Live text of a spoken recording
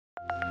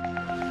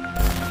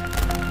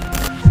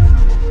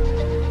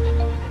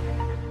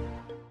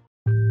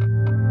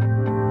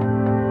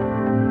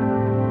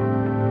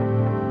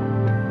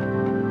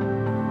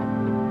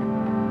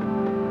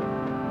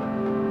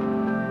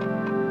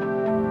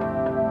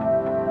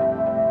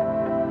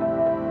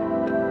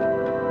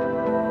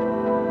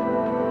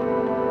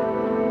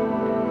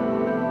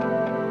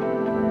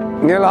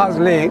Neela Hauz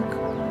Lake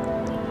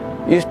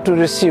used to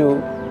receive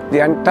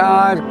the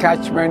entire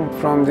catchment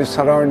from the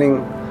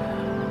surrounding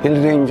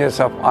hill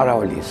ranges of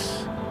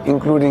Aravalis,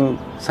 including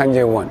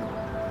Sanjay 1.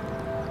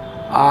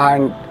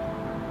 And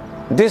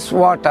this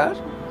water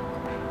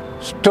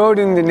stored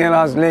in the Neela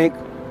Hauz Lake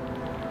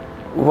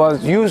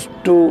was used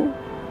to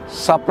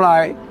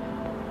supply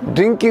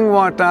drinking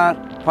water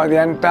for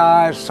the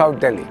entire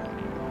South Delhi.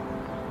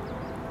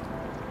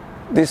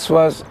 This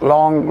was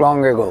long,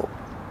 long ago.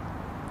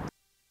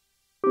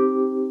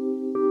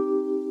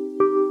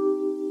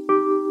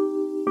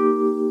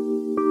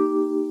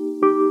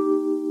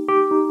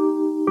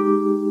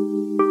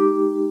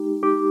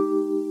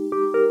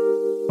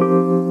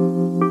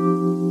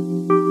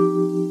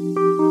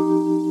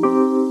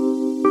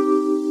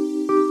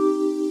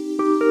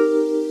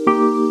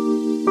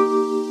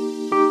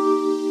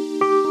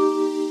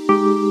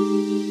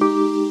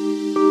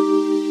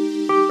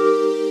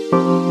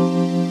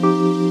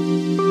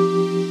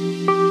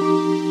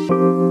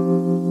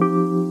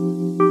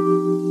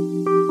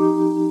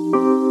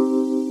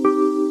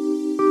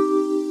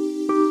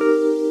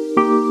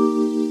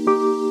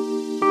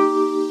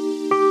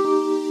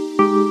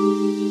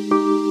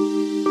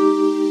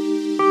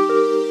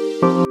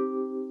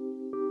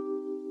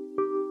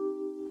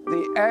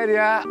 The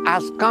area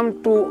has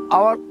come to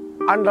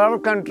under our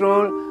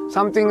control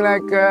something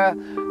like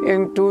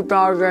in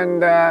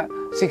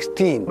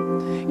 2016.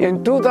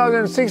 In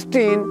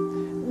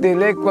 2016, the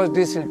lake was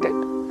desilted,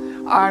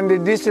 and the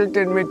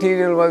desilted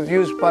material was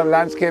used for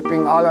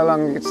landscaping all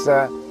along its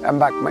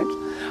embankments.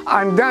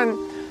 And then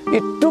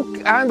it took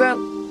another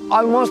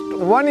almost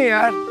 1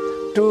 year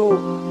to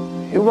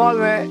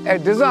evolve a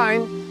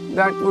design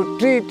that would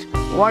treat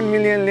 1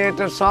 million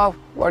liters of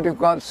what you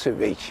call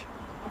sewage.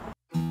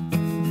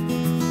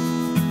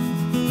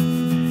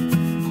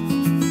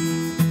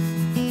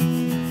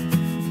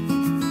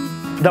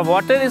 The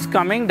water is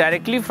coming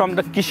directly from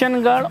the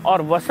Kishangarh or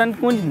Vasant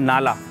Kunj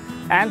Nala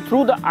and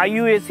through the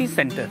IUAC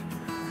center.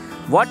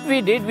 What we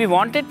did, we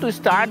wanted to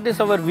start this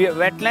our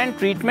wetland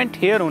treatment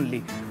here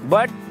only,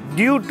 but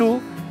due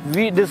to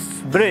this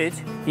bridge,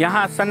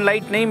 यहाँ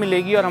sunlight नहीं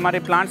मिलेगी और हमारे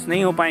plants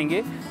नहीं हो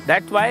पाएंगे.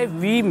 That's why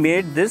we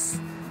made this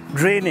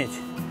drainage,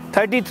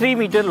 33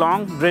 meter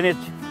long drainage.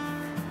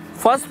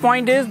 First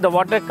point is the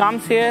water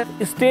comes here,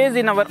 stays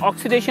in our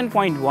oxidation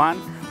point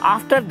 1.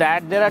 After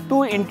that, there are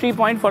two entry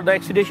points for the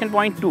oxidation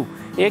point 2.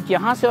 एक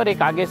यहाँ से और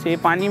एक आगे से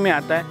पानी में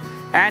आता है.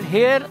 And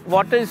here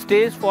water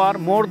stays for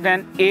more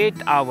than 8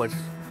 hours.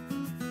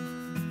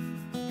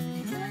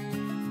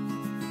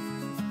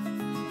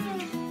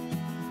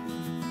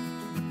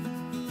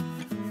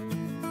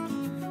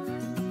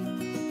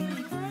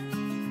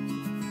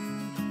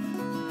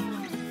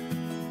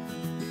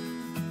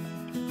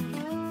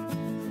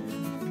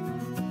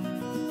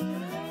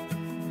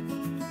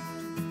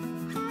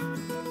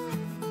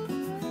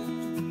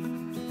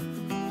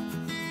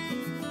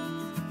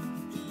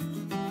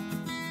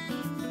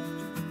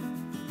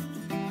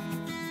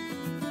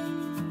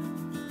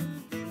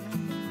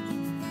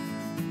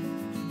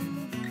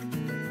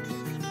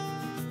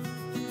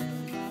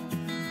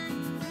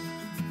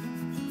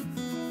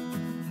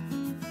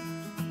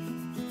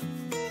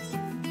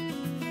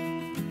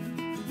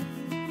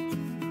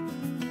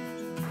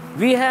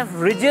 We have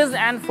ridges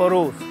and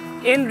furrows.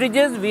 In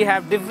ridges we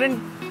have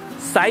different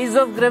size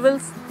of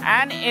gravels,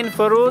 and in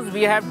furrows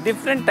we have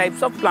different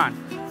types of plants.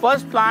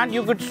 First plant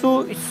you could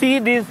see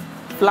these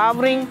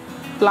flowering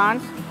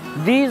plants.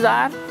 These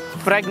are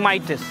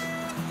Phragmites.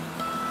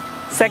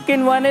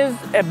 Second one is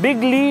a big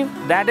leaf,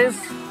 that is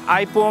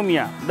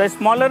Ipomia. The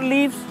smaller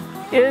leaves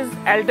is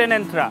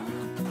Altananthera.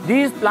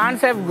 These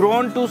plants have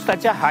grown to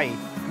such a height.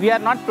 We are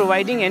not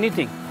providing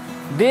anything.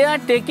 They are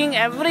taking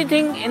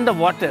everything in the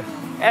water.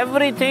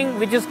 Everything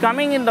which is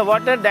coming in the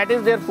water, that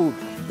is their food.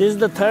 This is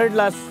the third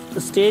last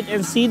stage,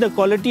 and see the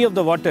quality of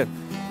the water.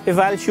 If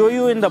I'll show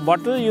you in the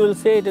bottle, you will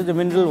say it is a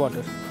mineral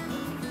water.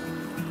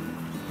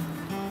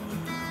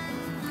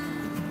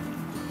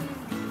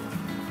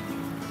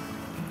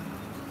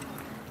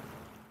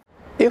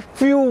 If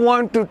you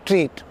want to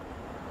treat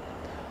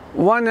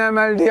 1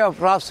 mld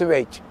of raw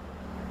sewage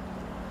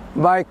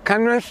by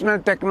conventional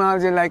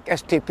technology like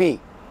STP,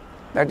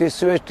 that is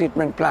sewage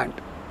treatment plant,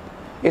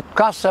 it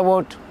costs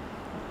about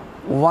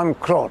 1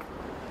 crore,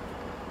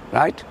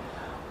 right?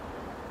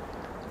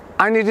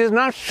 And it is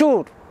not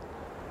sure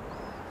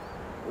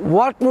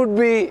what would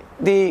be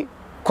the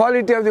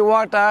quality of the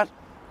water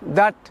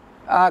that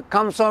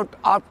comes out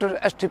after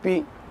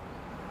STP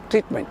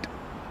treatment.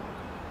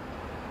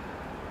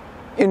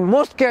 In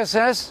most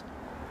cases,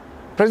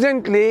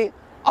 presently,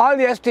 all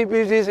the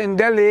STPs in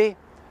Delhi,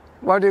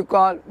 what you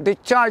call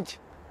discharge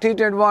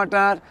treated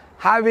water,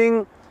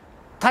 having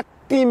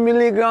 30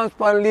 milligrams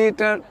per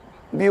liter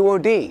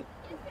BOD,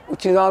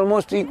 which is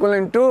almost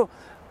equivalent to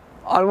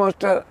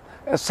almost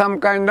some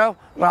kind of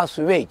raw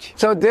sewage.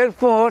 So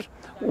therefore,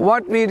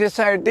 what we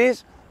decide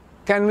is,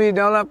 can we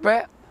develop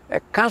a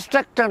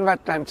constructed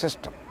wetland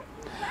system,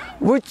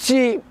 which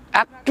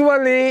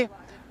actually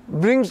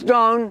brings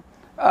down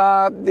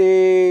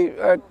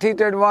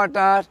treated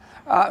water,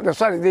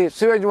 the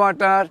sewage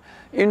water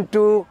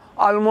into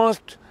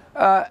almost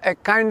a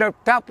kind of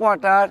tap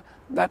water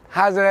that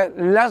has a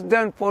less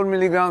than 4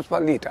 milligrams per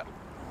liter.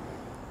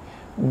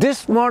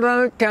 This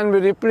model can be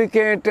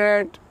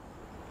replicated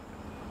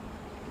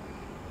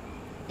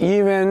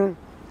even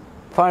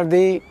for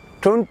the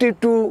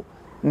 22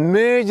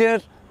 major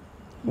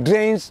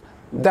drains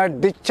that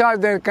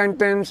discharge their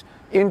contents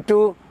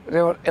into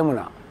River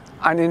Yamuna.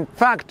 And in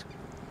fact,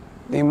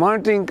 the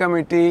monitoring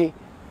committee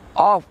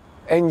of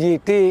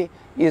NGT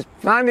is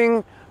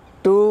planning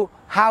to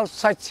have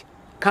such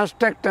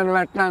constructed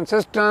wetland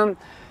system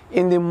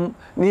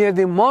near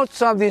the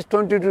mouths of these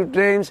 22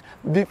 drains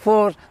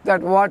before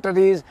that water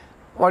is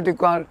what you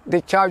call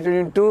discharged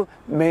into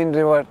main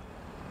river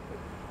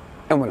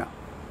Yamuna.